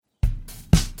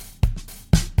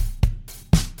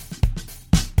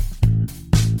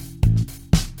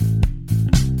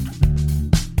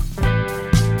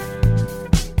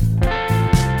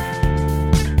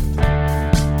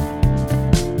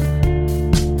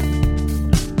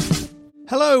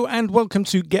Hello and welcome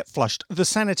to Get Flushed, the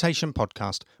sanitation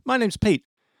podcast. My name's Pete.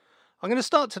 I'm going to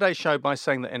start today's show by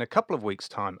saying that in a couple of weeks'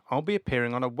 time, I'll be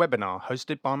appearing on a webinar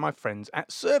hosted by my friends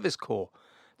at Service Corps.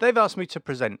 They've asked me to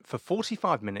present for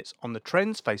 45 minutes on the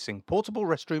trends facing portable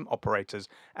restroom operators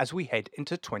as we head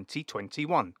into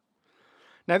 2021.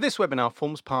 Now, this webinar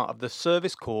forms part of the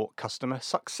Service Corps Customer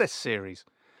Success Series.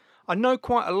 I know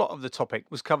quite a lot of the topic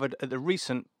was covered at the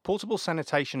recent Portable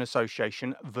Sanitation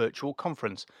Association virtual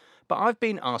conference, but I've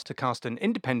been asked to cast an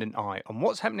independent eye on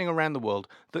what's happening around the world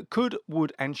that could,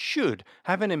 would and should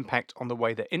have an impact on the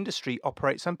way the industry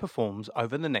operates and performs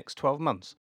over the next 12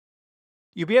 months.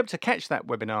 You'll be able to catch that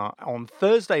webinar on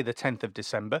Thursday the 10th of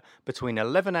December between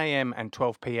 11 a.m. and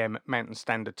 12 p.m. Mountain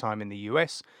Standard Time in the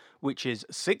US, which is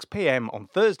 6 p.m. on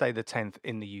Thursday the 10th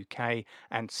in the UK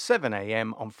and 7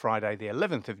 a.m. on Friday the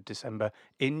 11th of December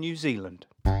in New Zealand.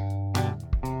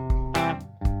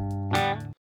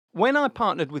 When I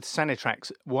partnered with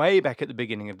Sanitrax way back at the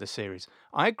beginning of the series,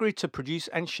 I agreed to produce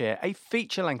and share a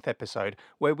feature-length episode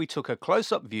where we took a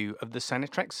close-up view of the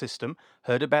Sanitrax system,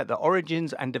 heard about the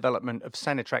origins and development of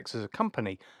Sanitrax as a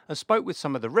company, and spoke with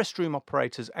some of the restroom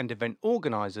operators and event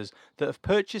organisers that have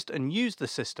purchased and used the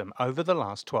system over the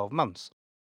last 12 months.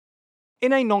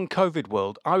 In a non-COVID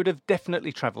world, I would have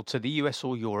definitely travelled to the US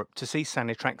or Europe to see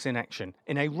Sanitrax in action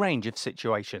in a range of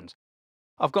situations.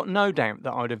 I've got no doubt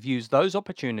that I would have used those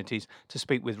opportunities to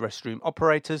speak with restroom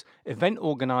operators, event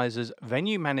organisers,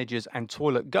 venue managers and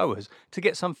toilet goers to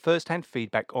get some first-hand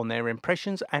feedback on their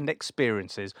impressions and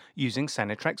experiences using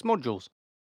Sanitrax modules.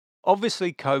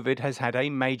 Obviously, COVID has had a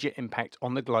major impact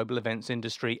on the global events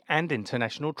industry and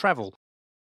international travel.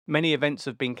 Many events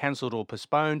have been cancelled or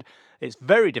postponed. It's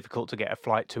very difficult to get a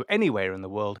flight to anywhere in the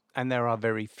world, and there are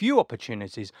very few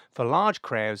opportunities for large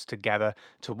crowds to gather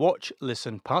to watch,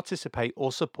 listen, participate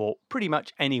or support pretty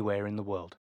much anywhere in the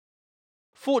world.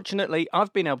 Fortunately,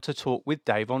 I've been able to talk with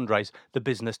Dave Andres, the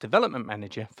Business Development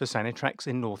Manager for Sanitrax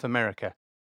in North America.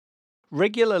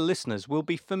 Regular listeners will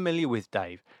be familiar with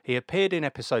Dave. He appeared in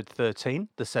episode 13,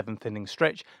 the 7th inning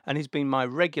stretch, and he's been my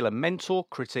regular mentor,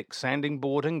 critic, sounding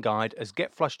board and guide as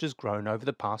Get Flushed has grown over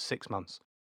the past 6 months.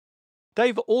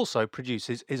 Dave also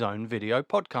produces his own video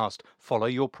podcast, Follow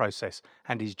Your Process,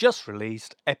 and he's just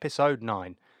released episode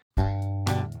 9.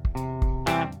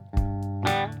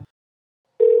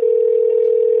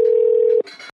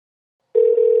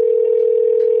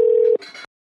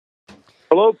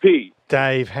 Hello, Pete.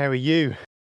 Dave, how are you?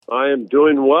 I am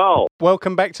doing well.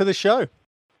 Welcome back to the show.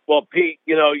 Well, Pete,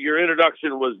 your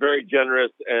introduction was very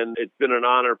generous, and it's been an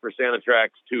honor for Sanitrax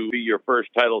to be your first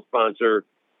title sponsor,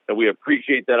 and we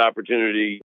appreciate that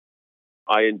opportunity.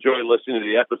 I enjoy listening to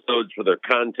the episodes for their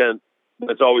content.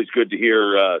 It's always good to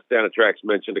hear Sanitrax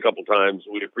mentioned a couple times.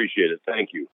 We appreciate it. Thank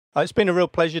you. It's been a real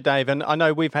pleasure, Dave, and I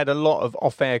know we've had a lot of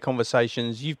off-air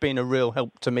conversations. You've been a real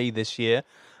help to me this year,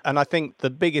 and I think the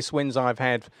biggest wins I've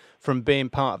had from being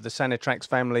part of the Sanitrax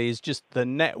family is just the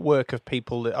network of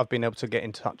people that I've been able to get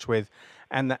in touch with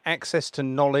and the access to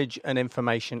knowledge and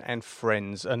information and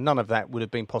friends, and none of that would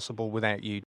have been possible without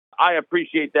you. I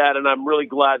appreciate that, and I'm really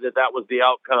glad that was the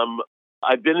outcome.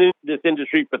 I've been in this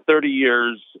industry for 30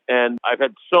 years, and I've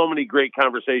had so many great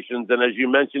conversations, and as you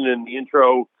mentioned in the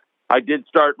intro, I did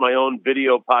start my own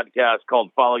video podcast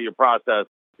called Follow Your Process.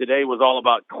 Today was all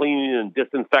about cleaning and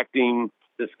disinfecting.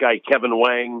 This guy, Kevin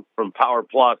Wang from Power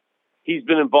Plus, he's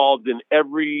been involved in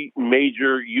every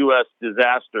major U.S.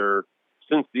 disaster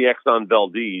since the Exxon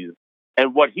Valdez.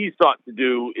 And what he sought to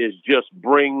do is just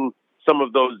bring some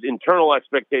of those internal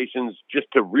expectations just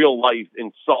to real life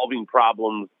in solving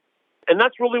problems. And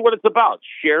that's really what it's about,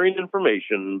 sharing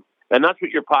information. And that's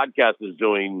what your podcast is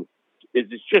doing. It's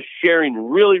just sharing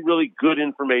really, really good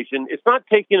information. It's not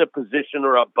taking a position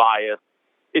or a bias.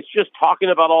 It's just talking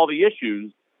about all the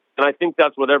issues. And I think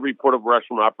that's what every portable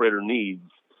restroom operator needs,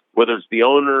 whether it's the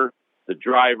owner, the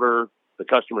driver, the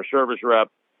customer service rep.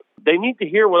 They need to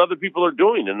hear what other people are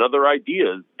doing and other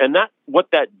ideas. And what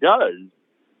that does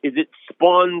is it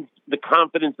spawns the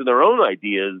confidence in their own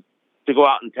ideas to go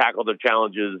out and tackle their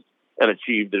challenges and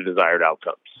achieve their desired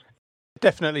outcomes.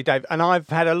 Definitely, Dave. And I've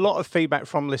had a lot of feedback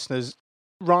from listeners.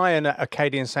 Ryan at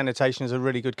Acadian Sanitation is a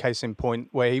really good case in point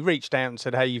where he reached out and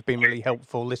said, hey, you've been really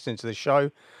helpful listening to the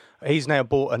show. He's now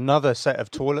bought another set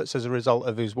of toilets as a result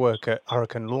of his work at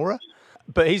Hurricane Laura.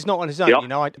 But he's not on his own.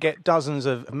 Yep. I get dozens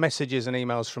of messages and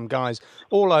emails from guys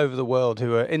all over the world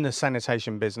who are in the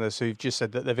sanitation business who've just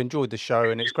said that they've enjoyed the show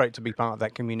and it's great to be part of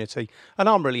that community. And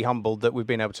I'm really humbled that we've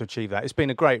been able to achieve that. It's been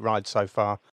a great ride so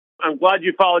far. I'm glad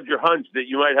you followed your hunch that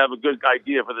you might have a good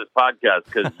idea for this podcast,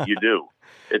 because you do.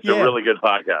 It's a really good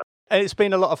podcast. It's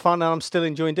been a lot of fun and I'm still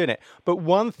enjoying doing it. But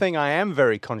one thing I am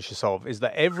very conscious of is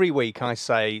that every week I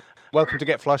say, welcome to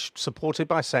Get Flushed, supported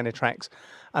by Sanitrax.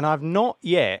 And I've not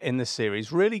yet in the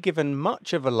series really given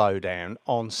much of a lowdown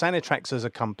on Sanitrax as a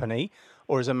company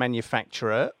or as a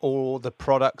manufacturer or the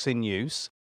products in use.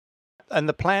 And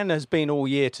the plan has been all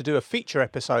year to do a feature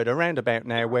episode around about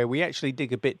now where we actually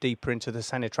dig a bit deeper into the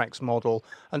Sanitrax model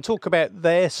and talk about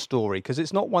their story, because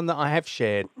it's not one that I have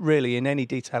shared really in any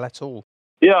detail at all.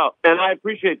 Yeah, and I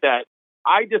appreciate that.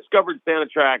 I discovered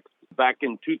Sanitrax back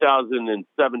in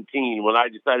 2017 when I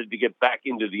decided to get back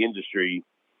into the industry.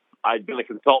 I'd been a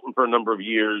consultant for a number of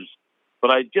years, but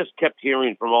I just kept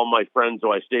hearing from all my friends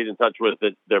who I stayed in touch with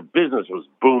that their business was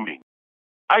booming.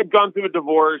 I'd gone through a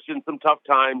divorce and some tough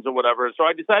times or whatever, so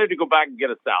I decided to go back and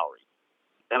get a salary.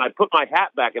 And I put my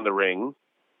hat back in the ring,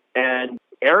 and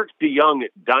Eric DeYoung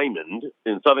at Diamond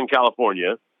in Southern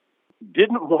California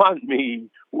didn't want me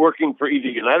working for either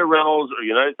United Rentals or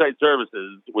United Site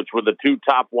Services, which were the two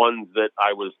top ones that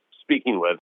I was speaking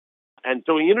with. And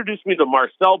so he introduced me to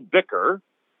Marcel Bicker,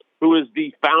 who is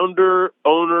the founder,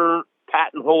 owner,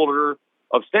 patent holder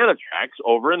of Sanitrax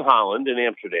over in Holland in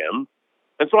Amsterdam.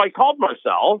 And so I called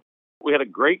Marcel. We had a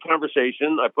great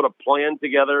conversation. I put a plan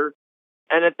together.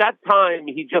 And at that time,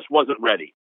 he just wasn't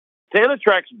ready.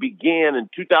 Sanitrax began in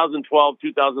 2012,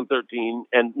 2013,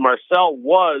 and Marcel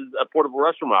was a portable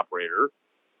restroom operator.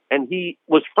 And he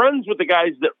was friends with the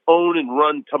guys that own and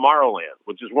run Tomorrowland,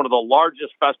 which is one of the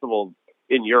largest festivals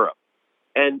in Europe.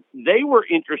 And they were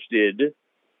interested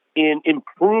in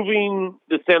improving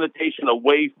the sanitation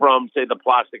away from, say, the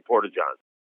plastic porta-johns.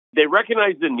 They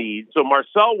recognized the need, so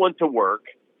Marcel went to work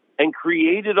and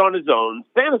created on his own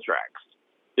Sanitrax,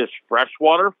 this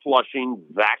freshwater flushing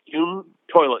vacuum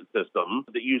toilet system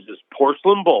that uses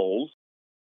porcelain bowls.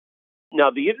 Now,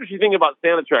 the interesting thing about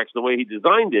Sanitrax, the way he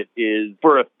designed it, is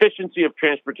for efficiency of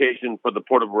transportation for the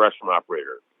portable restroom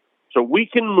operator. So we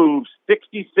can move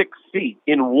 66 feet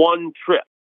in one trip.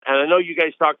 And I know you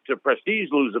guys talked to Prestige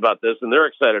Loos about this, and they're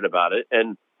excited about it.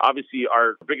 And obviously,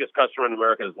 our biggest customer in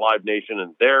America is Live Nation,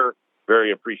 and they're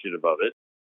very appreciative of it.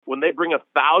 When they bring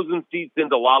 1,000 seats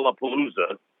into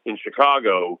Lollapalooza in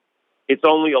Chicago, it's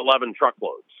only 11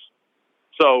 truckloads.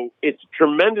 So it's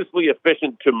tremendously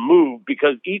efficient to move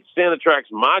because each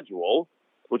Sanitrax module,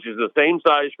 which is the same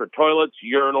size for toilets,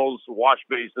 urinals, wash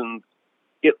basins,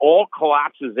 it all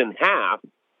collapses in half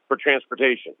for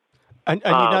transportation. And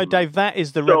you know, Dave, that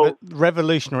is the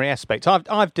revolutionary aspect.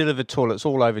 I've delivered toilets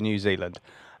all over New Zealand,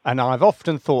 and I've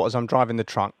often thought as I'm driving the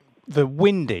truck, the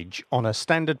windage on a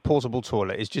standard portable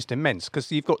toilet is just immense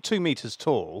because you've got 2 meters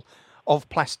tall of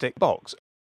plastic box.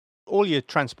 All you're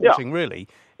transporting really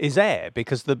is air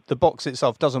because the box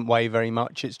itself doesn't weigh very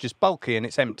much. It's just bulky and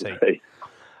it's empty. Right.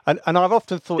 And I've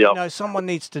often thought, you know, someone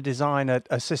needs to design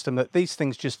a system that these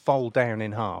things just fold down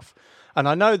in half. And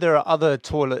I know there are other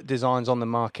toilet designs on the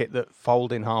market that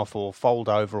fold in half or fold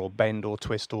over or bend or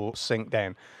twist or sink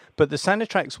down. But the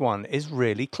Sanitrax one is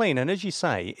really clean. And as you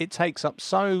say, it takes up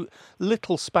so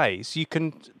little space. You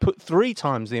can put 3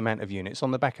 times the amount of units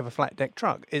on the back of a flat deck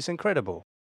truck. It's incredible.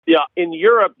 Yeah, in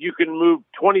Europe, you can move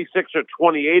 26 or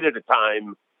 28 at a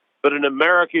time. But in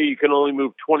America, you can only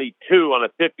move 22 on a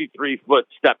 53-foot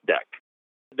step deck.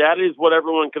 That is what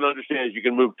everyone can understand is you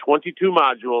can move 22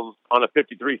 modules on a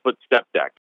 53-foot step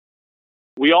deck.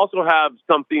 We also have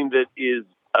something that is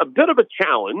a bit of a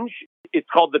challenge. It's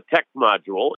called the Tech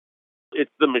module.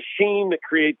 It's the machine that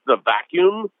creates the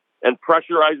vacuum and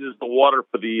pressurizes the water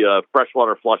for the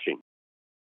freshwater flushing.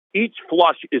 Each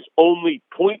flush is only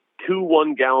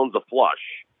 0.21 gallons of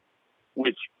flush,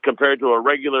 which compared to a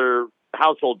regular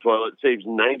household toilet saves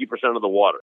 90% of the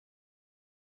water.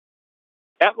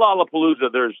 At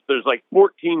Lollapalooza, there's like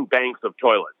 14 banks of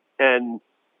toilets, and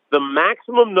the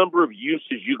maximum number of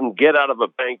uses you can get out of a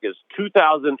bank is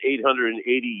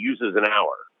 2,880 uses an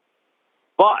hour.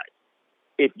 But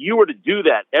if you were to do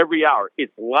that every hour,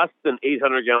 it's less than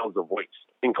 800 gallons of waste,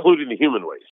 including the human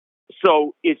waste.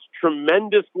 So it's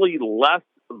tremendously less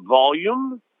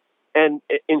volume. And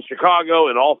in Chicago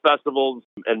and all festivals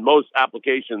and most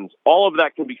applications, all of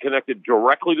that can be connected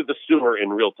directly to the sewer in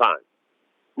real time.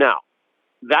 Now,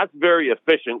 that's very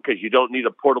efficient because you don't need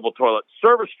a portable toilet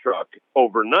service truck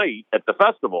overnight at the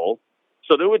festival.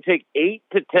 So there would take 8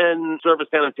 to 10 service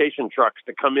sanitation trucks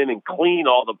to come in and clean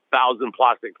all the 1,000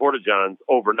 plastic porta-johns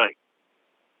overnight.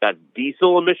 That's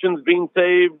diesel emissions being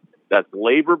saved. That's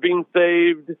labor being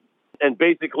saved. And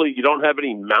basically, you don't have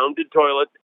any mounded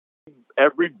toilets.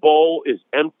 Every bowl is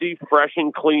empty, fresh,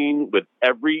 and clean with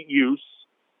every use.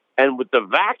 And with the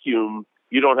vacuum,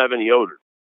 you don't have any odor.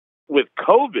 With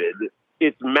COVID,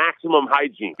 it's maximum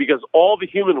hygiene because all the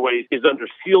human waste is under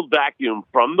sealed vacuum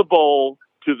from the bowl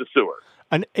to the sewer.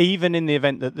 And even in the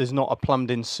event that there's not a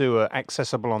plumbed-in sewer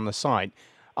accessible on the site,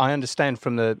 I understand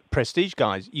from the Prestige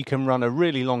guys, you can run a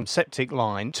really long septic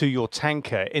line to your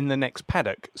tanker in the next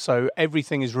paddock. So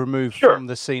everything is removed from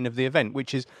the scene of the event,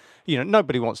 which is,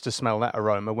 nobody wants to smell that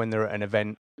aroma when they're at an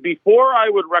event. Before I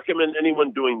would recommend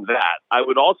anyone doing that, I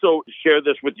would also share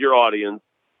this with your audience,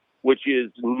 which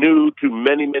is new to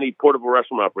many, many portable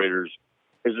restroom operators.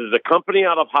 There's a company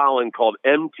out of Holland called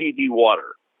MTD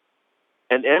Water.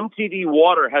 And MTD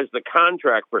Water has the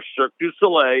contract for Cirque du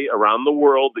Soleil around the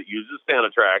world that uses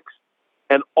Sanitrax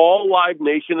and all Live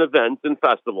Nation events and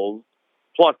festivals,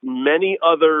 plus many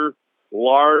other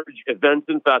large events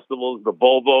and festivals, the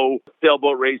Volvo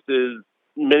sailboat races,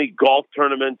 many golf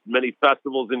tournaments, many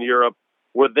festivals in Europe,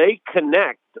 where they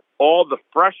connect all the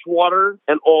fresh water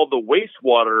and all the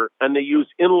wastewater, and they use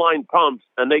inline pumps,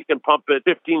 and they can pump it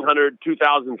 1,500,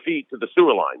 2,000 feet to the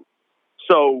sewer line.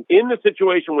 So in the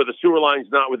situation where the sewer line's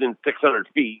not within 600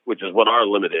 feet, which is what our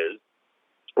limit is,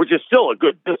 which is still a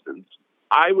good distance,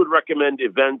 I would recommend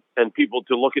events and people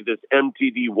to look at this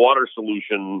MTD water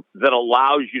solution that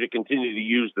allows you to continue to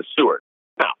use the sewer.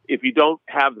 Now, if you don't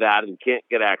have that and can't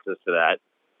get access to that,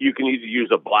 you can either use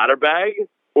a bladder bag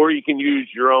or you can use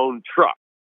your own truck.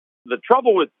 The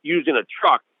trouble with using a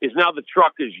truck is now the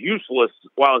truck is useless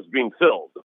while it's being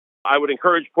filled. I would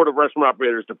encourage portable restroom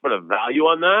operators to put a value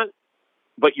on that.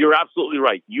 But you're absolutely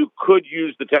right. You could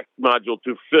use the tech module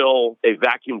to fill a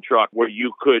vacuum truck where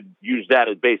you could use that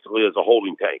as basically as a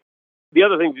holding tank. The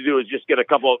other thing to do is just get a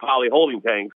couple of poly holding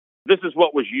tanks. This is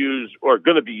what was used or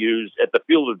going to be used at the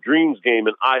Field of Dreams game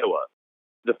in Iowa.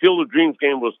 The Field of Dreams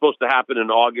game was supposed to happen in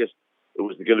August. It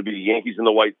was going to be the Yankees and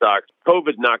the White Sox.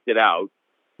 COVID knocked it out,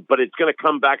 but it's going to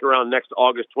come back around next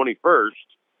August 21st,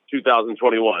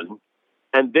 2021.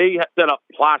 And they set up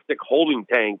plastic holding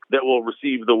tanks that will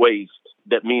receive the waste.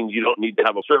 That means you don't need to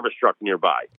have a service truck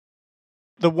nearby.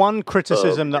 The one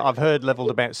criticism that I've heard leveled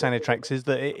about Sanitrax is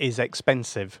that it is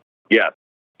expensive. Yes.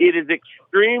 It is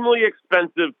extremely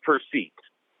expensive per seat,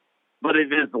 but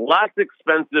it is less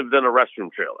expensive than a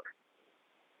restroom trailer.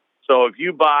 So if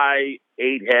you buy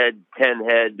 8 head, 10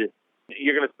 head,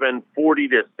 you're going to spend $40,000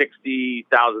 to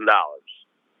 $60,000.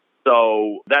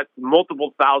 So that's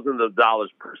multiple thousands of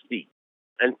dollars per seat.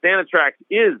 And Sanitrax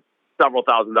is several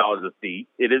 $1,000s a seat.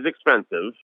 It is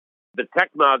expensive. The tech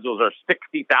modules are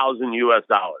 $60,000 US.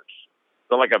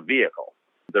 So like a vehicle.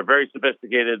 They're very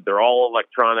sophisticated. They're all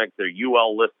electronic. They're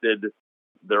UL listed.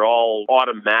 They're all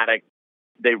automatic.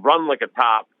 They run like a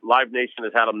top. Live Nation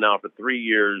has had them now for 3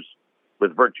 years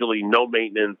with virtually no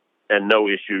maintenance and no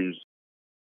issues.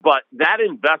 But that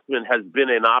investment has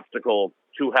been an obstacle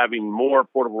to having more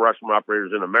portable restroom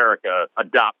operators in America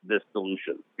adopt this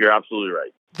solution. You're absolutely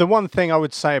right. The one thing I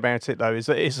would say about it, though, is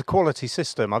that it's a quality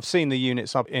system. I've seen the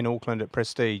units up in Auckland at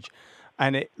Prestige,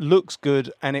 and it looks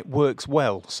good and it works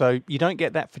well. So you don't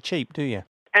get that for cheap, do you?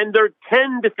 And they're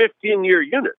 10 to 15-year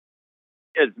units.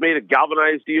 It's made of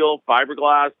galvanized steel,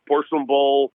 fiberglass, porcelain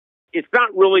bowl. It's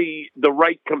not really the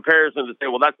right comparison to say,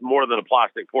 well, that's more than a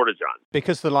plastic porta-john.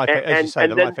 Because the life, as you say,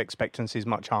 the life expectancy is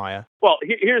much higher. Well,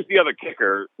 here's the other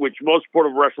kicker, which most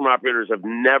portable restroom operators have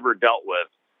never dealt with,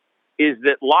 is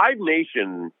that Live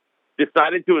Nation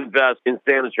decided to invest in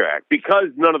Sanitrax because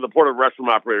none of the portable restroom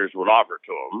operators would offer it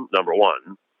to them, number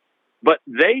one. But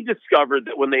they discovered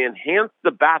that when they enhanced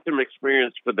the bathroom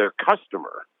experience for their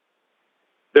customer,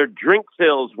 their drink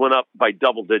sales went up by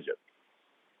double digits.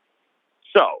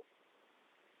 So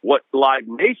what Live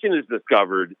Nation has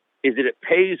discovered is that it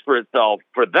pays for itself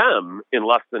for them in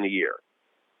less than a year.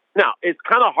 Now, it's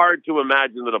kind of hard to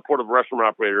imagine that a portable restroom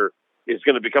operator is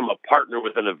going to become a partner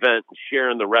with an event and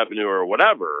share in the revenue or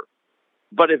whatever.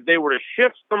 But if they were to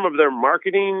shift some of their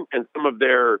marketing and some of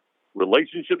their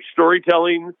relationship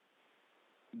storytelling,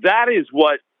 that is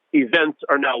what events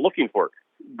are now looking for.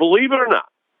 Believe it or not,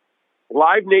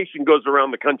 Live Nation goes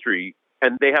around the country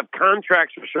and they have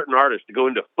contracts for certain artists to go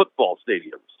into football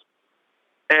stadiums.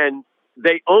 And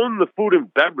they own the food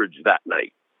and beverage that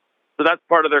night. So that's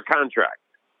part of their contract.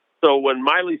 So when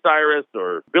Miley Cyrus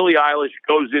or Billie Eilish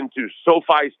goes into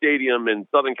SoFi Stadium in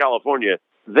Southern California,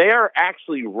 they are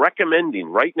actually recommending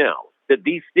right now that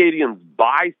these stadiums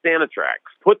buy Sanitrax,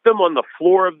 put them on the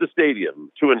floor of the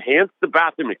stadium to enhance the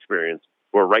bathroom experience,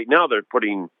 where right now they're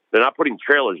not putting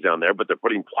trailers down there, but they're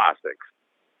putting plastics.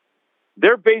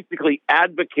 They're basically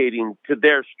advocating to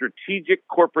their strategic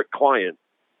corporate clients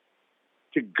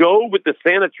to go with the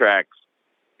Sanitrax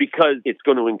because it's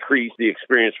going to increase the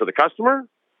experience for the customer.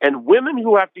 And women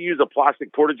who have to use a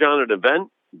plastic porta-john at an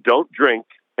event don't drink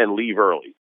and leave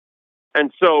early.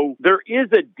 And so there is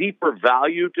a deeper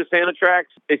value to Sanitrax.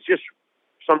 It's just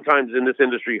sometimes in this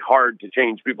industry hard to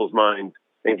change people's minds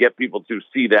and get people to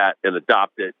see that and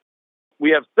adopt it.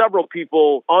 We have several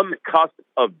people on the cusp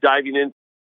of diving in.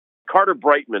 Carter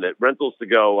Brightman at Rentals to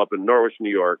Go up in Norwich, New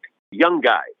York. Young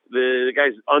guy. The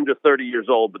guy's under 30 years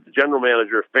old, but the general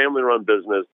manager, family-run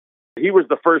business. He was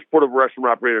the first portable restroom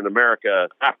operator in America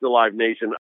after Live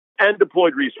Nation and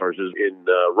deployed resources in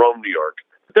Rome, New York.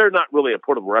 They're not really a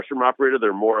portable restroom operator.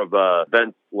 They're more of a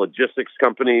event logistics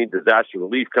company, disaster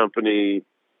relief company,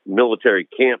 military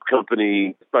camp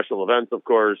company, special events, of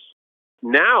course.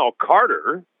 Now,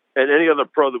 Carter and any other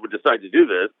pro that would decide to do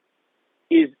this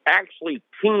is actually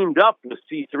teamed up with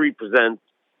C3 Presents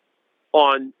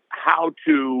on how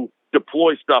to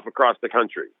deploy stuff across the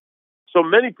country. So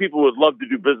many people would love to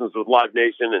do business with Live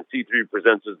Nation, and C3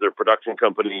 Presents is their production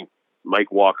company,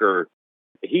 Mike Walker.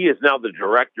 He is now the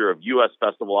director of U.S.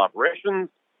 Festival Operations,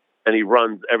 and he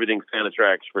runs everything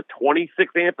Sanitrax for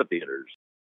 26 amphitheaters.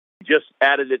 Just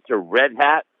added it to Red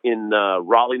Hat in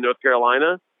Raleigh, North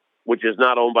Carolina, which is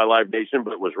not owned by Live Nation,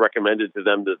 but it was recommended to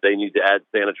them that they need to add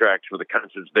Sanitrax for the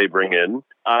concerts they bring in.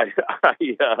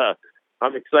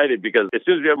 I'm excited because as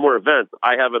soon as we have more events,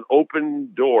 I have an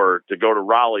open door to go to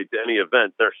Raleigh to any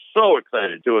event. They're so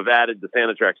excited to have added the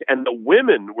Sanitrax. And the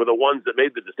women were the ones that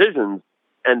made the decisions,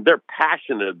 and they're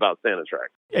passionate about Sanitrax.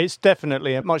 It's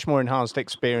definitely a much more enhanced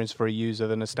experience for a user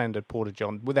than a standard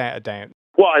Porta-John, without a doubt.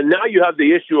 Well, and now you have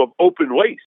the issue of open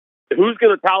waste. Who's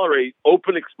going to tolerate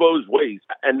open exposed waste?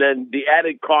 And then the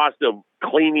added cost of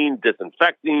cleaning,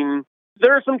 disinfecting.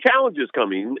 There are some challenges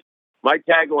coming. My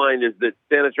tagline is that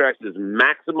Sanitrax is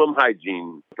maximum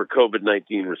hygiene for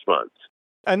COVID-19 response.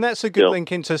 And that's a good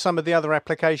link into some of the other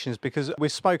applications, because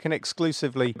we've spoken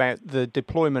exclusively about the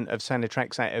deployment of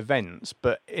Sanitrax at events,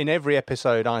 but in every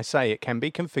episode I say it can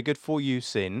be configured for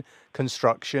use in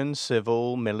construction,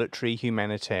 civil, military,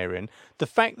 humanitarian. The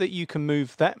fact that you can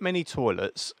move that many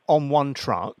toilets on one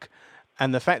truck,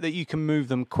 and the fact that you can move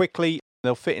them quickly,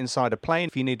 they'll fit inside a plane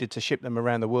if you needed to ship them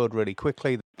around the world really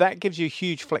quickly, that gives you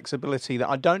huge flexibility that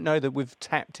I don't know that we've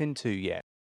tapped into yet.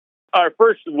 Our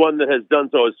first one that has done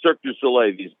so is Cirque du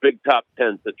Soleil, these big top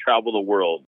tents that travel the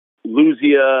world.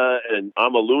 Luzia and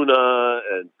Amaluna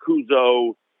and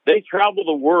Cuzo, they travel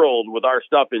the world with our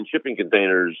stuff in shipping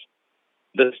containers.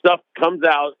 The stuff comes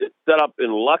out, it's set up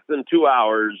in less than 2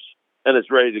 hours, and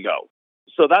it's ready to go.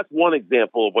 So that's one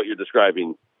example of what you're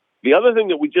describing. The other thing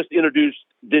that we just introduced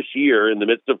this year in the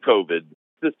midst of COVID,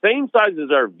 the same size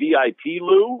as our VIP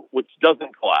loo, which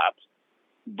doesn't collapse,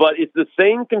 but it's the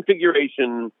same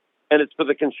configuration, and it's for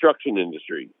the construction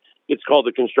industry. It's called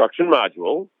the construction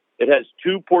module. It has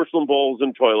 2 porcelain bowls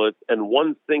and toilets and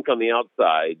 1 sink on the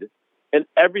outside, and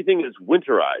everything is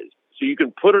winterized. So you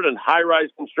can put it in high-rise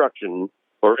construction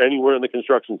or anywhere in the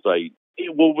construction site.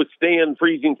 It will withstand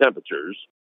freezing temperatures,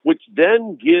 which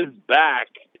then gives back,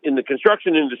 in the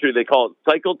construction industry, they call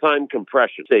it cycle time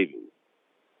compression savings.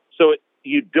 So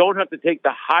you don't have to take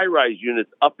the high-rise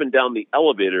units up and down the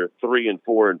elevator 3 and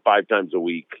 4 and 5 times a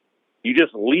week. You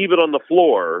just leave it on the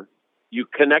floor. You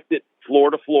connect it floor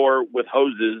to floor with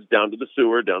hoses down to the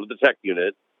sewer, down to the tech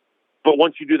unit. But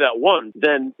once you do that once,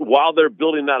 then while they're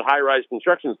building that high-rise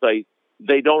construction site,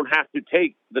 they don't have to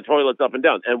take the toilets up and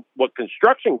down. And what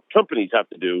construction companies have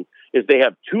to do is they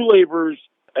have 2 laborers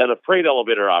and a freight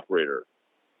elevator operator.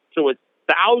 So it's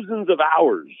thousands of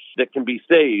hours that can be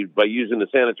saved by using the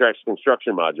Sanitrax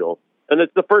construction module. And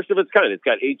it's the first of its kind. It's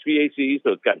got HVAC,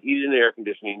 so it's got heating and air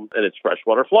conditioning, and it's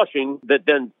freshwater flushing that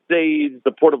then saves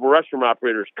the portable restroom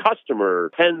operator's customer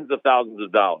tens of thousands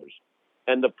of dollars.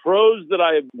 And the pros that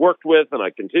I've worked with and I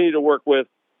continue to work with,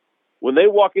 when they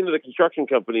walk into the construction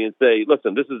company and say,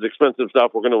 listen, this is expensive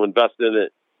stuff, we're going to invest in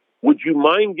it, would you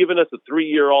mind giving us a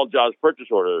 3-year all jobs purchase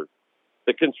order?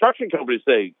 The construction companies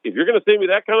say, if you're going to save me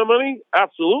that kind of money,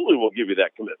 absolutely we'll give you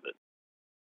that commitment.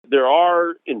 There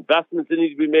are investments that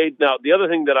need to be made. Now, the other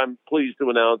thing that I'm pleased to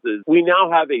announce is we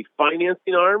now have a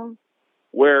financing arm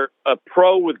where a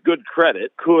pro with good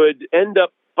credit could end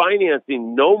up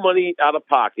financing no money out of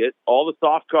pocket, all the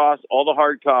soft costs, all the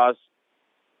hard costs,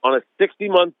 on a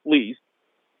 60-month lease.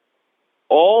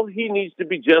 All he needs to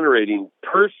be generating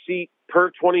per seat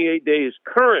per 28 days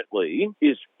currently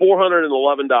is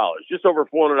 $411, just over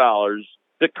 $400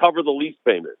 to cover the lease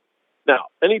payment. Now,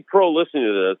 any pro listening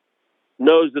to this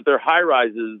knows that their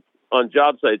high-rises on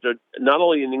job sites are not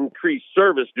only an increased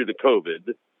service due to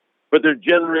COVID, but they're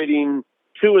generating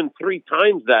 2 and 3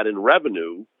 times that in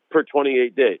revenue per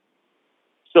 28 days.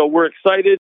 So we're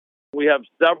excited. We have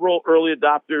several early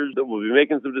adopters that will be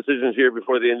making some decisions here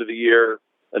before the end of the year,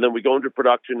 and then we go into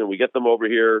production and we get them over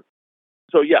here.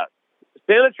 So, yeah,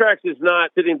 Sanitrax is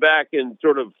not sitting back and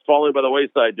sort of falling by the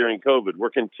wayside during COVID. We're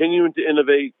continuing to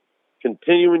innovate,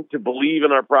 continuing to believe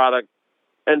in our product.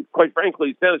 And quite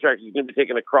frankly, Sanitrax is going to be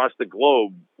taken across the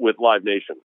globe with Live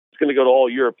Nation. It's going to go to all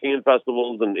European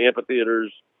festivals and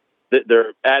amphitheaters.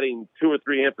 They're adding 2 or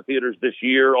 3 amphitheaters this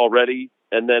year already,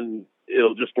 and then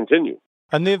it'll just continue.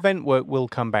 And the event work will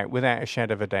come back without a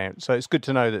shadow of a doubt. So it's good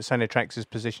to know that Sanitrax has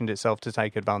positioned itself to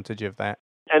take advantage of that.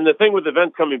 And the thing with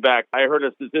events coming back, I heard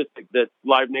a statistic that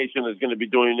Live Nation is going to be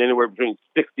doing anywhere between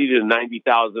 60 to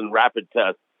 90,000 rapid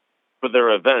tests for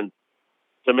their events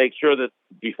to make sure that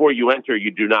before you enter,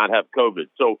 you do not have COVID.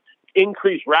 So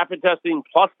increased rapid testing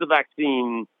plus the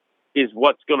vaccine is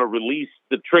what's going to release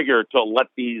the trigger to let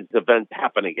these events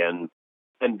happen again.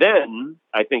 And then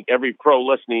I think every pro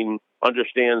listening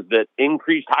understands that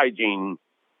increased hygiene,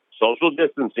 social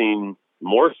distancing,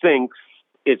 more sinks,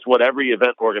 it's what every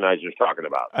event organizer is talking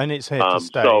about. And it's here to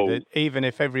stay. That even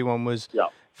if everyone was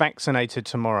vaccinated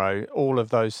tomorrow, all of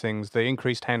those things, the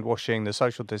increased hand washing, the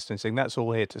social distancing, that's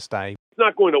all here to stay. It's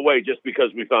not going away just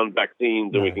because we found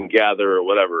vaccines and we can gather or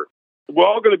whatever. We're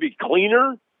all going to be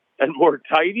cleaner and more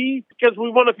tidy because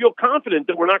we want to feel confident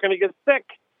that we're not going to get sick.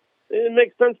 It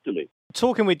makes sense to me.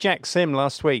 Talking with Jack Sim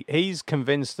last week, he's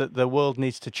convinced that the world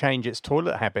needs to change its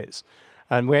toilet habits.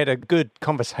 And we had a good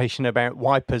conversation about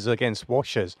wipers against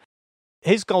washers.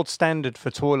 His gold standard for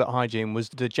toilet hygiene was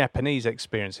the Japanese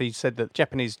experience. He said that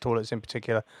Japanese toilets in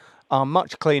particular are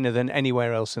much cleaner than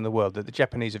anywhere else in the world, that the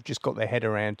Japanese have just got their head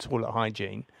around toilet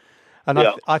hygiene. And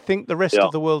I think the rest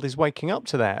of the world is waking up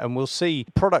to that. And we'll see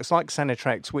products like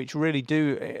Sanitrax, which really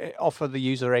do offer the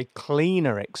user a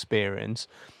cleaner experience.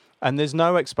 And there's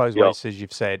no exposed waste, as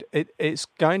you've said. It's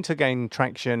going to gain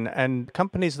traction. And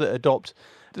companies that adopt,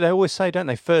 they always say, don't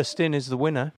they, first in is the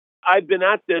winner. I've been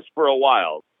at this for a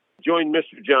while. Joined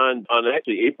Mr. John on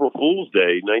actually April Fool's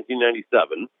Day,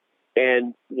 1997.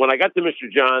 And when I got to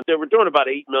Mr. John, they were doing about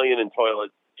 8 million in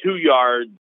toilets, 2 yards.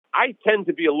 I tend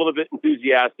to be a little bit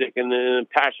enthusiastic and a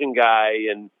passion guy.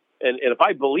 And if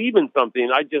I believe in something,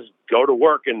 I just go to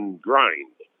work and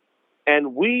grind.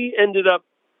 And we ended up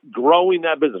growing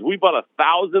that business. We bought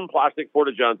 1,000 plastic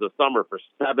porta-johns a summer for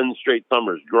 7 straight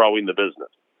summers growing the business.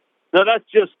 Now, that's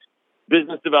just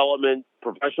business development,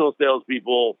 professional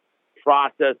salespeople,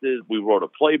 processes. We wrote a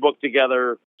playbook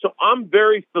together. So I'm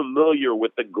very familiar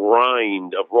with the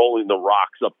grind of rolling the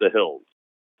rocks up the hills.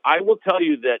 I will tell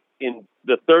you that in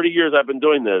the 30 years I've been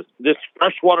doing this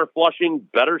freshwater flushing,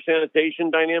 better sanitation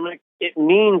dynamic, it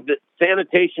means that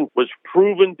sanitation was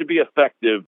proven to be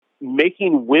effective,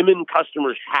 making women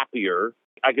customers happier.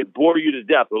 I could bore you to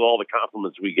death with all the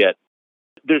compliments we get.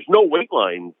 There's no wait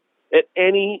lines at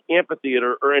any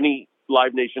amphitheater or any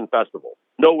Live Nation festival.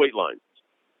 No wait lines.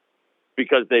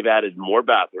 Because they've added more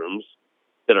bathrooms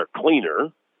that are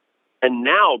cleaner. And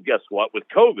now, guess what? With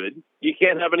COVID, you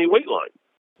can't have any wait lines.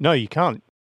 No, you can't.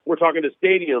 We're talking to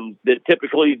stadiums that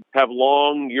typically have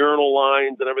long urinal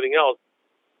lines and everything else.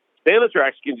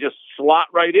 Sanitrax can just slot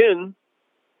right in.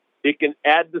 It can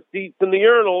add the seats and the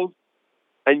urinals,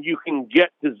 and you can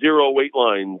get to 0 wait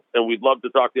lines. And we'd love to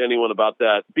talk to anyone about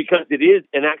that because it is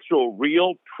an actual,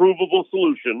 real, provable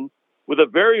solution with a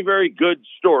very, very good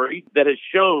story that has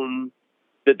shown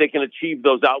that they can achieve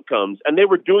those outcomes. And they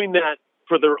were doing that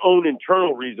for their own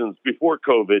internal reasons before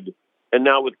COVID. And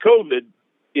now with COVID,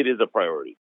 it is a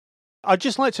priority. I'd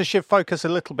just like to shift focus a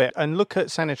little bit and look at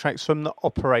Sanitrax from the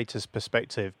operator's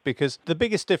perspective, because the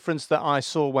biggest difference that I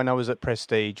saw when I was at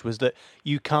Prestige was that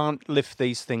you can't lift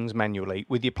these things manually.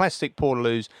 With your plastic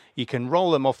portaloos, you can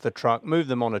roll them off the truck, move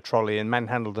them on a trolley and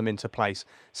manhandle them into place.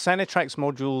 Sanitrax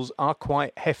modules are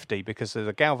quite hefty because there's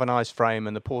a galvanized frame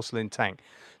and the porcelain tank.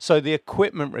 So the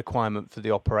equipment requirement for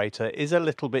the operator is a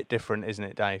little bit different, isn't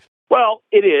it, Dave? Well,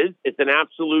 it is. It's an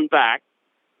absolute fact.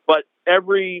 But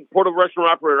every portable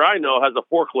restaurant operator I know has a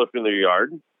forklift in their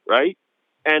yard, right?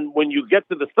 And when you get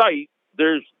to the site,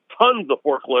 there's tons of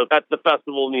forklifts at the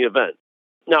festival and the event.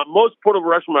 Now, most portable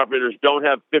restaurant operators don't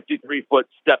have 53-foot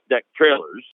step deck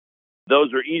trailers.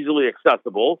 Those are easily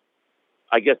accessible.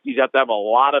 I guess you'd have to have a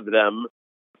lot of them.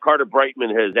 Carter Brightman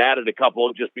has added a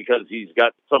couple just because he's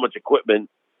got so much equipment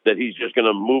that he's just going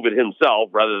to move it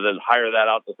himself rather than hire that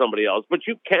out to somebody else. But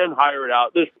you can hire it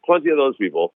out. There's plenty of those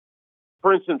people.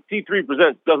 For instance, T3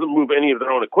 Presents doesn't move any of their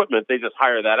own equipment. They just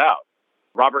hire that out.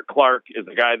 Robert Clark is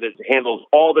the guy that handles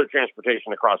all their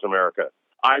transportation across America.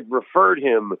 I've referred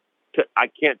him to, I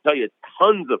can't tell you,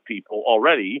 tons of people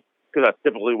already, because that's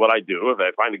typically what I do. If I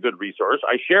find a good resource,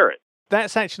 I share it.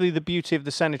 That's actually the beauty of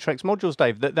the Sanitrax modules,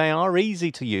 Dave, that they are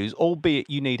easy to use, albeit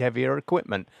you need heavier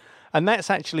equipment. And that's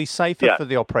actually safer for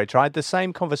the operator. I had the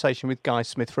same conversation with Guy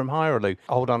Smith from Hireloo.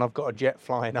 Hold on, I've got a jet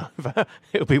flying over.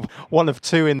 It'll be one of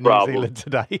two in New Zealand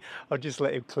today. I'll just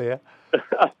let him clear.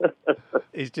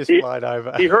 He's just flying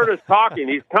over. He heard us talking.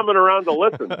 He's coming around to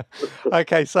listen.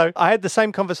 Okay, so I had the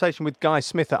same conversation with Guy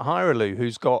Smith at Hireloo,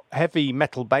 who's got heavy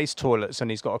metal-based toilets, and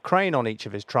he's got a crane on each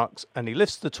of his trucks, and he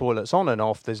lifts the toilets on and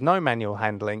off. There's no manual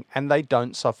handling, and they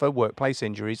don't suffer workplace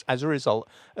injuries as a result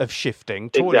of shifting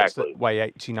toilets that weigh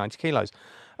 80, 90 kilos.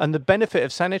 And the benefit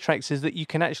of Sanitrax is that you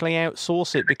can actually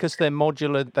outsource it because they're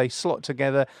modular, they slot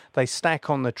together, they stack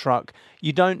on the truck.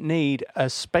 You don't need a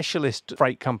specialist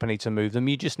freight company to move them.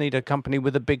 You just need a company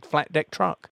with a big flat deck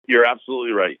truck. You're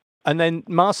absolutely right. And then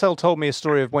Marcel told me a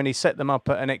story of when he set them up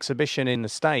at an exhibition in the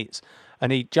States,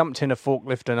 and he jumped in a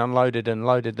forklift and unloaded and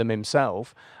loaded them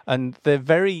himself. And they're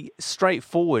very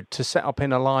straightforward to set up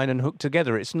in a line and hook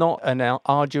together. It's not an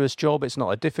arduous job. It's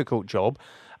not a difficult job.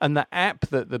 And the app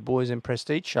that the boys in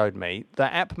Prestige showed me,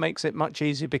 the app makes it much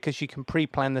easier because you can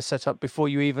pre-plan the setup before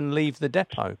you even leave the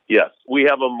depot. Yes. We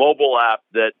have a mobile app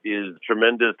that is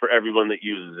tremendous for everyone that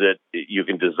uses it. You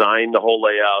can design the whole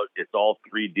layout. It's all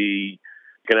 3D. You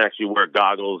can actually wear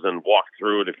goggles and walk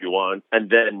through it if you want. And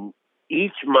then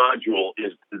each module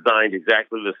is designed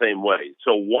exactly the same way.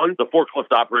 So once the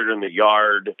forklift operator in the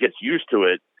yard gets used to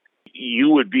it, you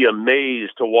would be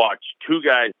amazed to watch two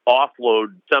guys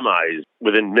offload semis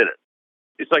within minutes.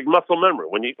 It's like muscle memory.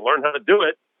 When you learn how to do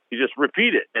it, you just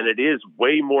repeat it, and it is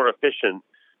way more efficient.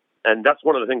 And that's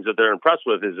one of the things that they're impressed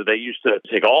with is that they used to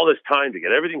take all this time to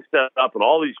get everything set up and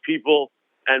all these people.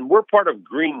 And we're part of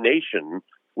Green Nation,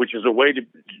 which is a way to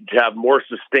have more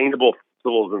sustainable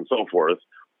festivals and so forth.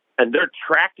 And they're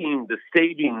tracking the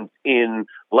savings in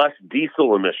less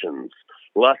diesel emissions,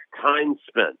 less time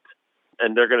spent.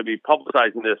 And they're going to be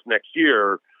publicizing this next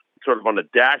year, sort of on a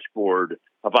dashboard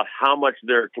about how much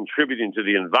they're contributing to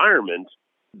the environment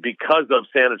because of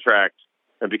Sanitrax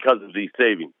and because of these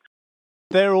savings.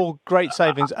 They're all great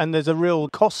savings, and there's a real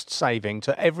cost saving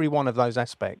to every one of those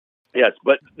aspects. Yes,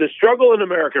 but the struggle in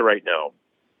America right now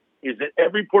is that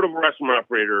every portable restroom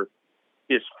operator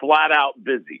is flat out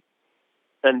busy,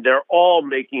 and they're all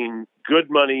making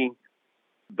good money.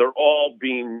 They're all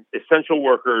being essential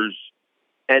workers.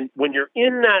 And when you're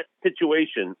in that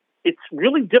situation, it's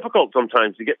really difficult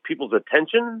sometimes to get people's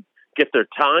attention, get their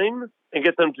time, and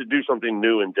get them to do something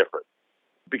new and different.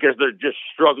 Because they're just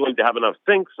struggling to have enough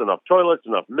sinks, enough toilets,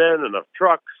 enough men, enough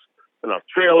trucks, enough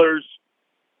trailers.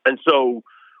 And so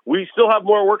we still have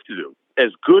more work to do.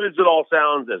 As good as it all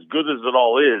sounds, as good as it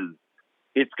all is,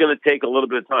 it's going to take a little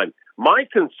bit of time. My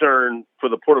concern for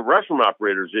the portable restroom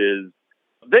operators is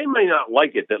they may not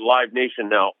like it that Live Nation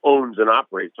now owns and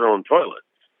operates their own toilets.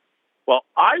 Well,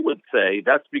 I would say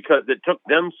that's because it took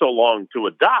them so long to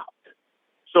adopt.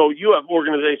 So you have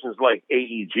organizations like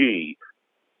AEG.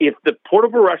 If the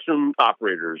portable restroom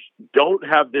operators don't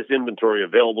have this inventory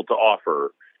available to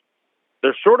offer,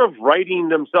 they're sort of writing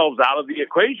themselves out of the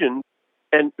equation.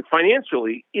 And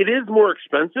financially, it is more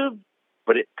expensive,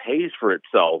 but it pays for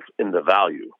itself in the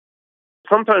value.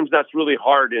 Sometimes that's really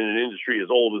hard in an industry as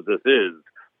old as this is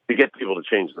to get people to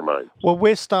change their minds. Well,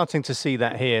 we're starting to see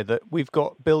that here, that we've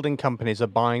got building companies are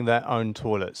buying their own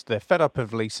toilets. They're fed up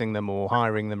of leasing them or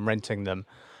hiring them, renting them,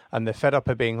 and they're fed up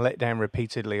of being let down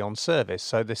repeatedly on service.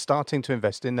 So they're starting to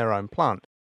invest in their own plant.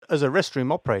 As a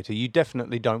restroom operator, you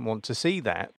definitely don't want to see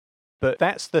that. But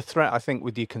that's the threat, I think,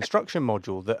 with your construction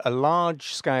module, that a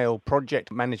large-scale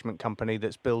project management company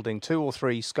that's building 2 or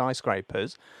 3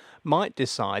 skyscrapers might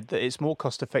decide that it's more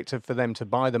cost-effective for them to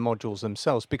buy the modules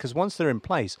themselves, because once they're in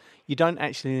place, you don't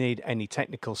actually need any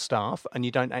technical staff and you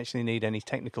don't actually need any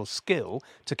technical skill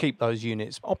to keep those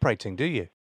units operating, do you?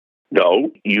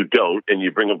 No, you don't. And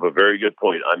you bring up a very good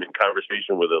point. I'm in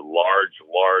conversation with a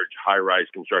large high-rise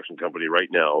construction company right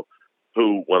now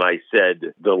who, when I said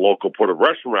the local portable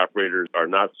restroom operators are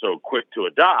not so quick to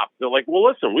adopt, they're like, well,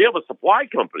 listen, we have a supply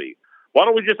company. Why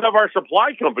don't we just have our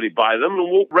supply company buy them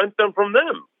and we'll rent them from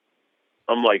them?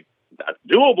 I'm like, that's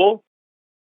doable.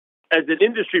 As an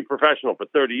industry professional for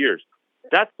 30 years,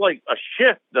 that's like a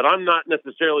shift that I'm not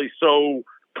necessarily so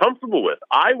comfortable with.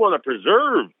 I want to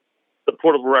preserve the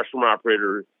portable restroom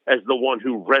operator as the one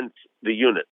who rents the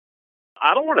unit.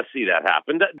 I don't want to see that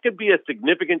happen. That could be a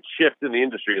significant shift in the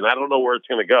industry, and I don't know where it's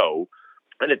going to go.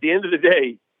 And at the end of the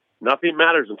day, nothing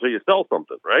matters until you sell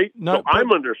something, right? No, so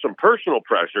I'm under some personal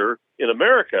pressure in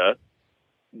America.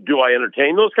 Do I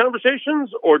entertain those conversations,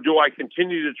 or do I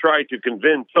continue to try to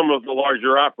convince some of the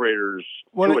larger operators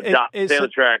to adopt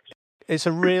Sanitrax? It's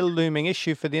a real looming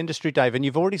issue for the industry, Dave, and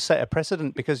you've already set a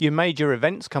precedent because your major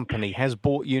events company has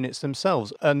bought units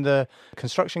themselves, and the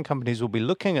construction companies will be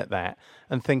looking at that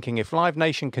and thinking if Live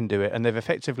Nation can do it, and they've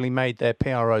effectively made their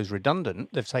PROs redundant,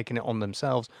 they've taken it on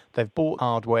themselves, they've bought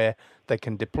hardware, they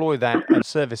can deploy that and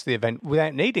service the event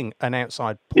without needing an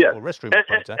outside portable restroom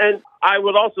operator. And I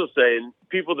would also say, and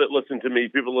people that listen to me,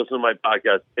 people listen to my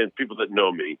podcast, and people that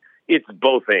know me, it's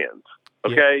both hands.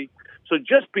 Okay? Yeah. So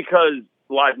just because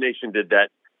Live Nation did that,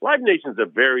 Live Nation's a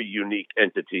very unique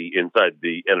entity inside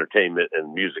the entertainment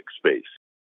and music space.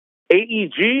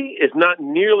 AEG is not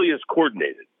nearly as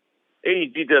coordinated.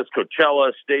 AEG does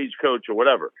Coachella, Stagecoach, or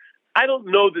whatever. I don't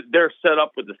know that they're set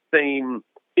up with the same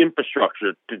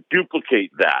infrastructure to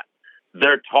duplicate that.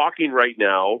 They're talking right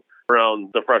now around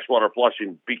the freshwater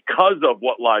flushing because of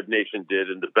what Live Nation did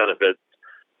and the benefits,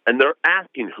 and they're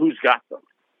asking who's got them.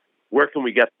 Where can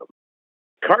we get them?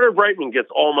 Carter Brightman gets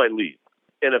all my leads.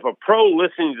 And if a pro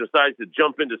listening decides to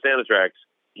jump into Sanitrax,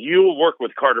 you'll work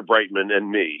with Carter Brightman and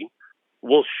me.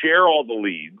 We'll share all the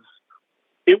leads.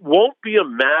 It won't be a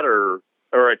matter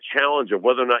or a challenge of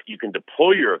whether or not you can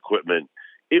deploy your equipment.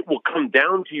 It will come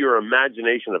down to your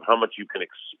imagination of how much you can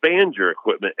expand your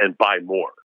equipment and buy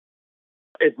more.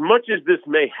 As much as this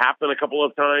may happen a couple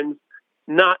of times,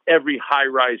 not every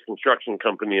high-rise construction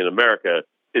company in America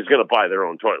is going to buy their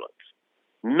own toilets.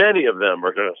 Many of them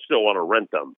are going to still want to rent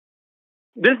them.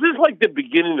 This is like the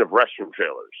beginning of restroom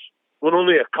trailers, when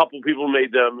only a couple people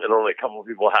made them and only a couple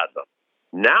people had them.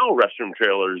 Now restroom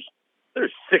trailers,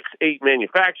 there's 6-8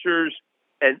 manufacturers,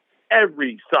 and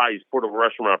every size portable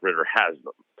restroom operator has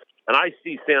them. And I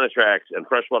see Sanitrax and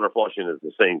freshwater flushing as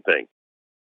the same thing.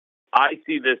 I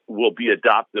see this will be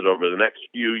adopted over the next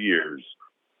few years,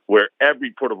 where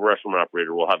every portable restroom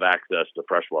operator will have access to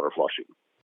freshwater flushing.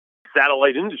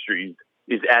 Satellite Industries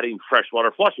is adding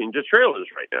freshwater flushing to trailers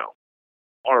right now.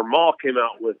 Our mall came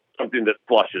out with something that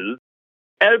flushes.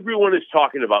 Everyone is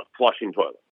talking about flushing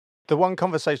toilets. The one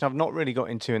conversation I've not really got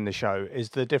into in the show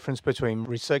is the difference between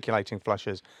recirculating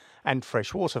flushers and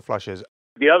freshwater flushers.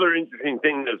 The other interesting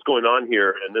thing that's going on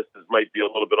here, and this might be a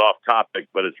little bit off topic,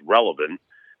 but it's relevant,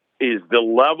 is the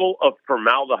level of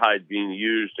formaldehyde being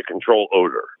used to control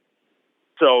odor.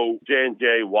 So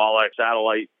J&J, Wallach,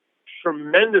 Satellite,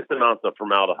 tremendous amounts of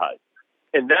formaldehyde.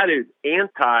 And that is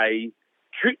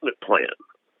anti-treatment plan.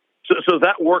 So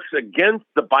that works against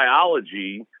the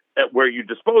biology at where you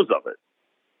dispose of it.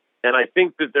 And I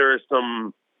think that there is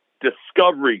some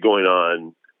discovery going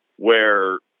on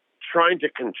where trying to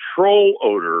control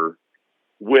odor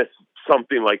with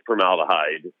something like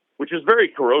formaldehyde, which is very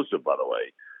corrosive, by the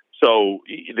way. So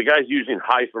the guys using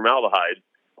high formaldehyde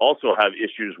also have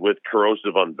issues with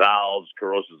corrosive on valves,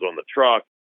 corrosive on the truck.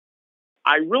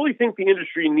 I really think the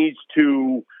industry needs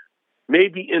to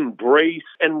maybe embrace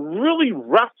and really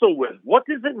wrestle with what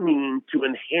does it mean to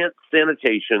enhance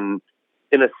sanitation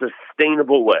in a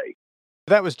sustainable way.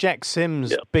 That was Jack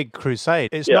Sims' big crusade.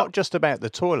 It's not just about the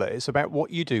toilet, it's about what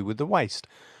you do with the waste.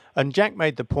 And Jack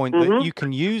made the point that you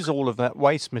can use all of that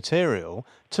waste material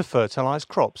to fertilize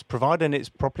crops, providing it's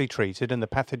properly treated and the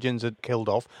pathogens are killed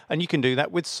off. And you can do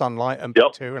that with sunlight and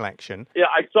bacterial action. Yeah,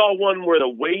 I saw one where the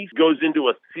waste goes into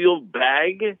a sealed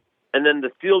bag, and then the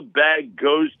sealed bag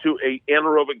goes to a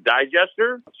anaerobic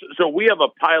digester. So we have a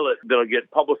pilot that'll get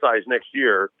publicized next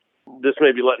year. This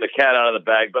may be letting the cat out of the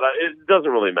bag, but it doesn't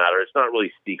really matter. It's not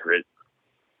really secret.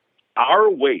 Our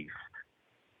waste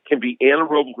can be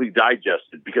anaerobically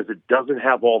digested because it doesn't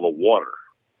have all the water,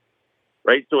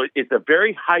 right? So it's a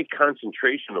very high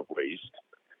concentration of waste.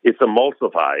 It's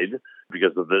emulsified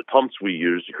because of the pumps we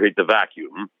use to create the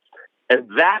vacuum. And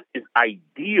that is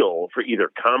ideal for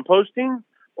either composting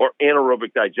or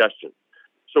anaerobic digestion.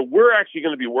 So we're actually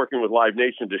going to be working with Live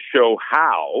Nation to show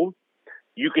how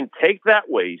you can take that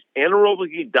waste,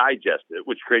 anaerobically digest it,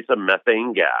 which creates a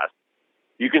methane gas.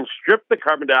 You can strip the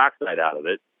carbon dioxide out of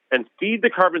it and feed the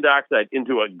carbon dioxide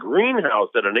into a greenhouse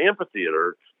at an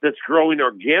amphitheater that's growing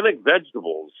organic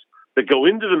vegetables that go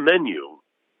into the menu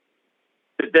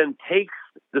that then takes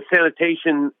the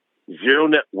sanitation zero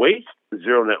net waste,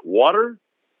 zero net water,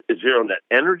 zero net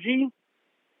energy,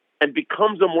 and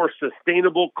becomes a more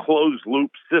sustainable closed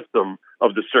loop system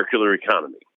of the circular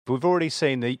economy. We've already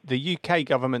seen the UK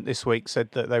government this week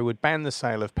said that they would ban the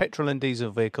sale of petrol and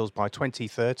diesel vehicles by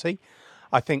 2030.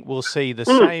 I think we'll see the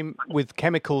same with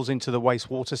chemicals into the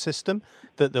wastewater system,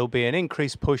 that there'll be an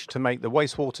increased push to make the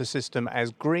wastewater system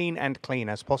as green and clean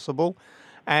as possible.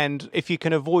 And if you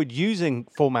can avoid using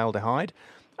formaldehyde,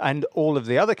 and all of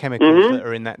the other chemicals that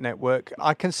are in that network,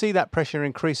 I can see that pressure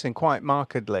increasing quite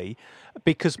markedly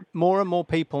because more and more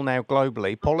people now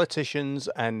globally, politicians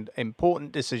and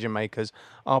important decision makers,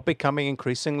 are becoming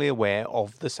increasingly aware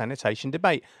of the sanitation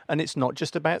debate. And it's not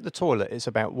just about the toilet, it's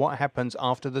about what happens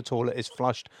after the toilet is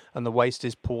flushed and the waste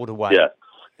is poured away. Yeah.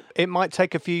 It might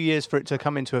take a few years for it to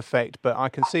come into effect, but I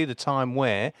can see the time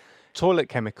where toilet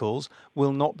chemicals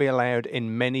will not be allowed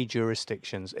in many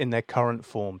jurisdictions in their current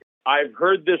form. I've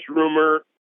heard this rumor.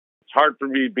 It's hard for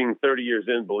me being 30 years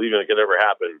in, believing it could ever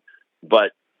happen.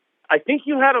 But I think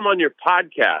you had him on your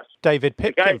podcast. David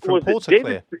Pipkin from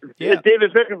Portaclear.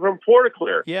 David Pipkin from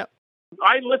Portaclear. Yeah.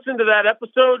 I listened to that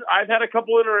episode. I've had a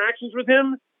couple interactions with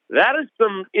him. That is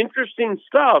some interesting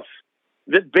stuff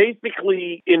that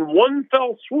basically, in one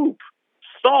fell swoop,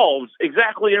 solves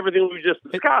exactly everything we just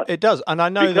discussed. It does. And I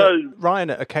know that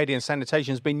Ryan at Acadian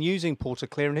Sanitation has been using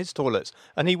Portaclear in his toilets,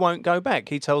 and he won't go back.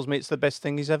 He tells me it's the best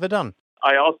thing he's ever done.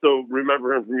 I also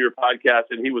remember him from your podcast,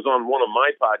 and he was on one of my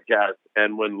podcasts.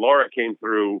 And when Laura came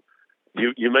through,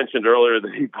 you mentioned earlier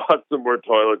that he bought some more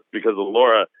toilets because of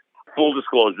Laura. Full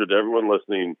disclosure to everyone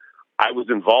listening, I was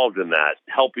involved in that,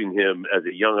 helping him as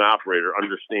a young operator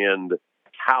understand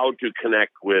how to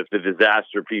connect with the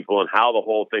disaster people and how the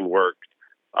whole thing worked.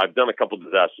 I've done a couple of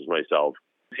disasters myself.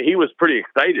 He was pretty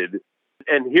excited.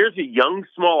 And here's a young,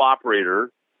 small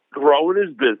operator growing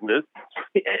his business.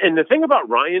 And the thing about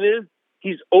Ryan is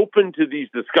he's open to these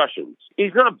discussions.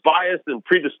 He's not biased and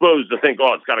predisposed to think,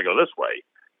 oh, it's got to go this way.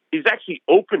 He's actually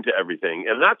open to everything.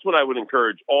 And that's what I would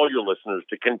encourage all your listeners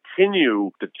to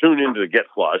continue to tune into Get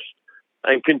Flushed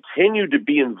and continue to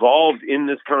be involved in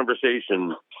this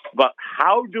conversation. But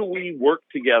how do we work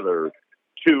together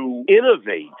to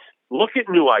innovate, look at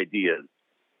new ideas,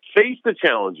 face the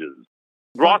challenges?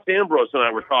 Ross Ambrose and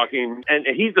I were talking, and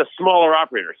he's a smaller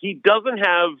operator. He doesn't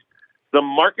have the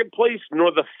marketplace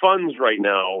nor the funds right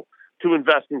now to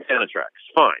invest in Sanitrax.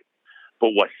 Fine. But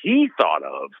what he thought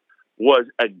of was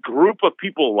a group of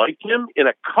people like him in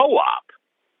a co-op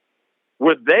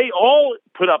where they all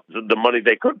put up the money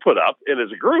they could put up, and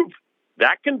as a group,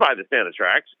 that can buy the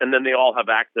Sanitrax, and then they all have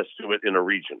access to it in a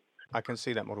region. I can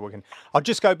see that model working. I'll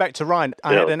just go back to Ryan.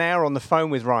 I had an hour on the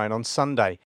phone with Ryan on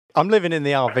Sunday. I'm living in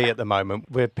the RV at the moment.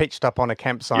 We're pitched up on a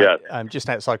campsite just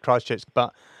outside Christchurch,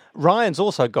 but Ryan's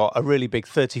also got a really big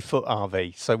 30-foot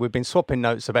RV, so we've been swapping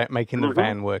notes about making the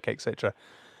van work, etc.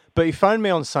 But he phoned me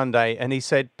on Sunday and he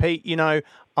said, Pete, you know,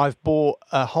 I've bought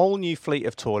a whole new fleet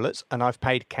of toilets and I've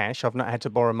paid cash. I've not had to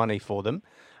borrow money for them.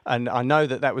 And I know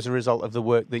that that was a result of the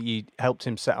work that you helped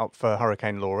him set up for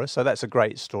Hurricane Laura. So that's a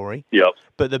great story. Yep.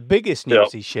 But the biggest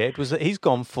news he shared was that he's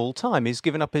gone full-time. He's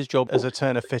given up his job as a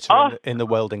turner fitter in the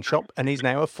welding shop, and he's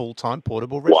now a full-time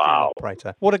portable restaurant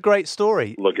operator. What a great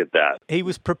story. Look at that. He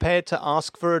was prepared to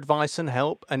ask for advice and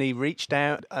help, and he reached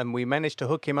out, and we managed to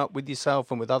hook him up with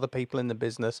yourself and with other people in the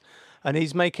business. And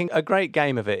he's making a great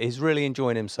game of it. He's really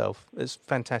enjoying himself. It's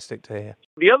fantastic to hear.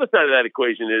 The other side of that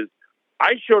equation is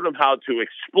I showed him how to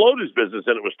explode his business,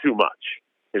 and it was too much.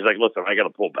 He's like, listen, I got to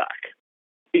pull back.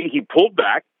 He pulled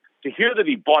back. To hear that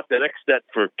he bought the next set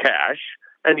for cash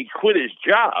and he quit his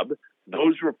job,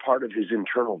 those were part of his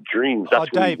internal dreams.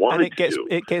 That's what he wanted to do.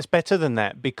 It gets better than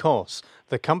that because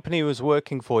the company he was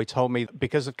working for, he told me,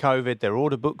 because of COVID, their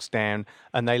order book's down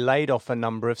and they laid off a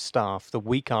number of staff the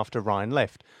week after Ryan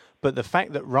left. But the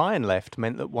fact that Ryan left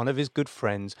meant that one of his good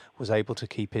friends was able to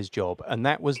keep his job. And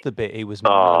that was the bit he was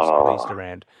most pleased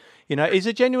around. You know, he's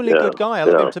a genuinely good guy. I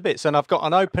love him to bits. And I've got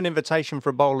an open invitation for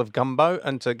a bowl of gumbo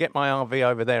and to get my RV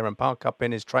over there and park up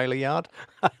in his trailer yard.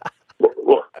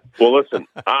 Well, listen,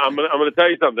 I'm going to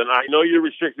tell you something. I know you're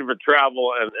restricted for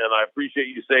travel, and I appreciate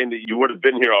you saying that you would have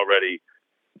been here already.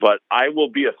 But I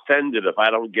will be offended if I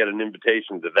don't get an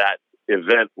invitation to that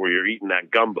event where you're eating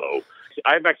that gumbo.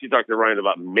 I've actually talked to Ryan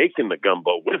about making the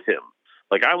gumbo with him.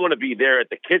 Like, I want to be there at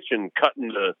the kitchen cutting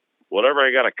the whatever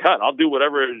I got to cut. I'll do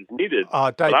whatever is needed.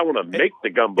 Dave, but I want to make the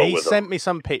gumbo with him. He sent me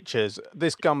some pictures.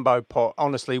 This gumbo pot,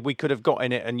 honestly, we could have got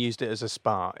in it and used it as a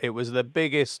spa. It was the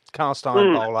biggest cast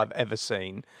iron bowl I've ever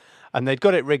seen. And they'd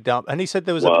got it rigged up. And he said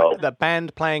there was a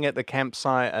band playing at the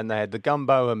campsite and they had the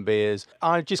gumbo and beers.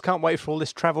 I just can't wait for all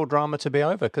this travel drama to be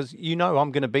over because you know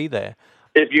I'm going to be there.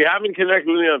 If you haven't connected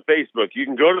with me on Facebook, you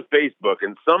can go to Facebook,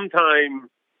 and sometime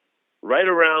right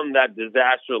around that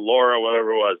disaster, Laura,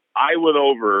 whatever it was, I went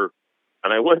over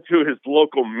and I went to his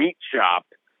local meat shop.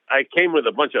 I came with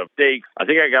a bunch of steaks. I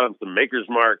think I got him some Maker's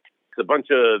Mark, a bunch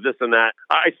of this and that.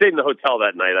 I stayed in the hotel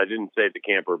that night. I didn't stay at the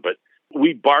camper, but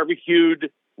we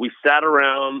barbecued. We sat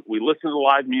around. We listened to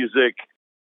live music.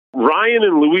 Ryan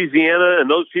in Louisiana and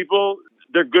those people,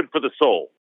 they're good for the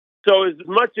soul. So as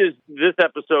much as this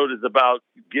episode is about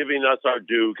giving us our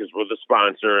due because we're the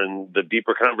sponsor and the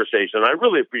deeper conversation, I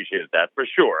really appreciate that for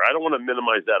sure. I don't want to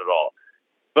minimize that at all.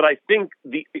 But I think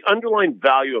the underlying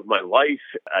value of my life,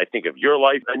 I think of your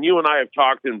life, and you and I have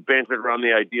talked and bantered around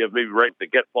the idea of maybe writing the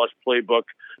Get Flushed playbook,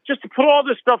 just to put all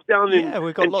this stuff down and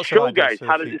show guys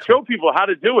show people how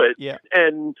to do it. Yeah.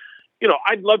 And,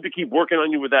 I'd love to keep working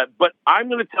on you with that. But I'm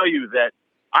going to tell you that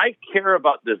I care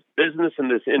about this business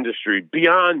and this industry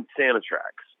beyond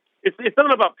Sanitrax. It's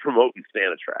not about promoting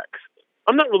Sanitrax.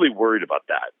 I'm not really worried about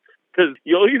that because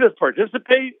you'll either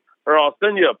participate or I'll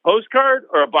send you a postcard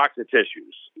or a box of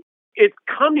tissues. It's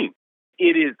coming.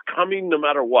 It is coming no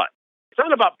matter what. It's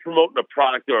not about promoting a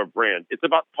product or a brand. It's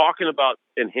about talking about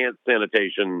enhanced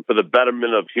sanitation for the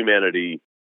betterment of humanity.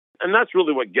 And that's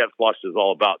really what Get Flushed is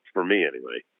all about for me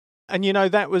anyway. And,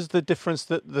 that was the difference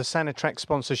that the Sanitrax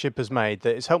sponsorship has made,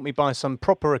 that it's helped me buy some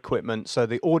proper equipment, so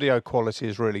the audio quality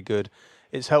is really good.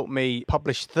 It's helped me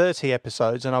publish 30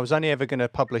 episodes, and I was only ever going to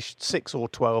publish 6 or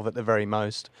 12 at the very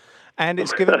most. And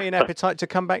it's given me an appetite to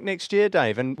come back next year,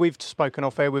 Dave. And we've spoken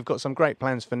off air. We've got some great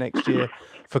plans for next year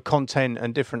for content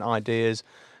and different ideas.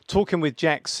 Talking with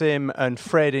Jack Sim and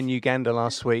Fred in Uganda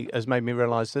last week has made me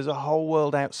realise there's a whole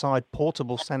world outside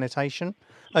portable sanitation.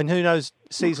 And who knows,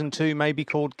 season 2 may be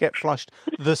called Get Flushed,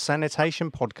 the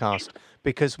Sanitation Podcast.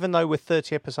 Because even though we're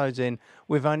 30 episodes in,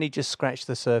 we've only just scratched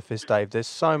the surface, Dave. There's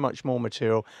so much more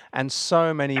material and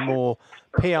so many more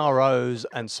PROs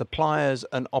and suppliers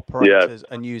and operators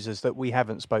and users that we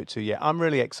haven't spoke to yet. I'm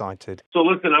really excited. So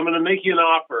listen, I'm going to make you an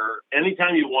offer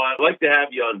anytime you want. I'd like to have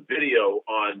you on video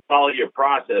on follow your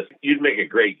process. You'd make a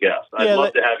great guest. I'd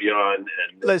love to have you on.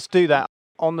 And let's do that.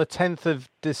 On the 10th of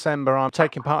December, I'm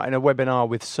taking part in a webinar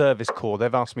with Service Corps.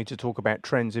 They've asked me to talk about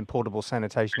trends in portable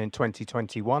sanitation in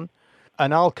 2021.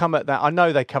 And I'll come at that. I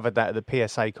know they covered that at the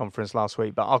PSA conference last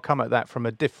week, but I'll come at that from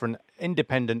a different,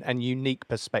 independent and unique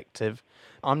perspective.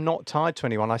 I'm not tied to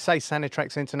anyone. I say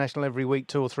Sanitrax International every week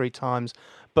 2 or 3 times,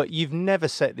 but you've never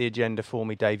set the agenda for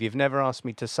me, Dave. You've never asked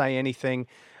me to say anything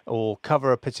or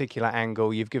cover a particular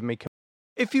angle. You've given me...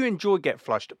 If you enjoy Get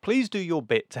Flushed, please do your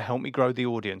bit to help me grow the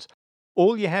audience.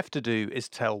 All you have to do is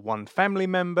tell one family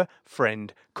member,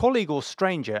 friend, colleague or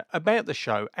stranger about the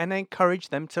show and encourage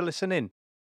them to listen in.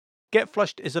 Get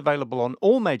Flushed is available on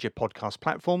all major podcast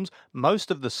platforms, most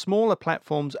of the smaller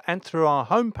platforms, and through our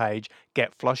homepage,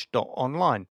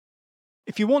 getflushed.online.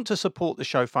 If you want to support the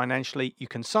show financially, you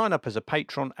can sign up as a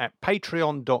patron at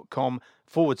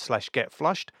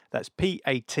patreon.com/getflushed. That's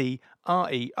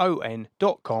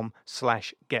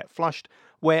patreon.com/getflushed,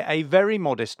 where a very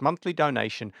modest monthly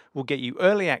donation will get you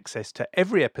early access to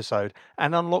every episode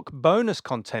and unlock bonus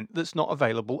content that's not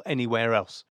available anywhere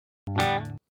else.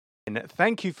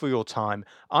 Thank you for your time.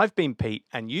 I've been Pete,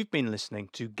 and you've been listening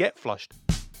to Get Flushed.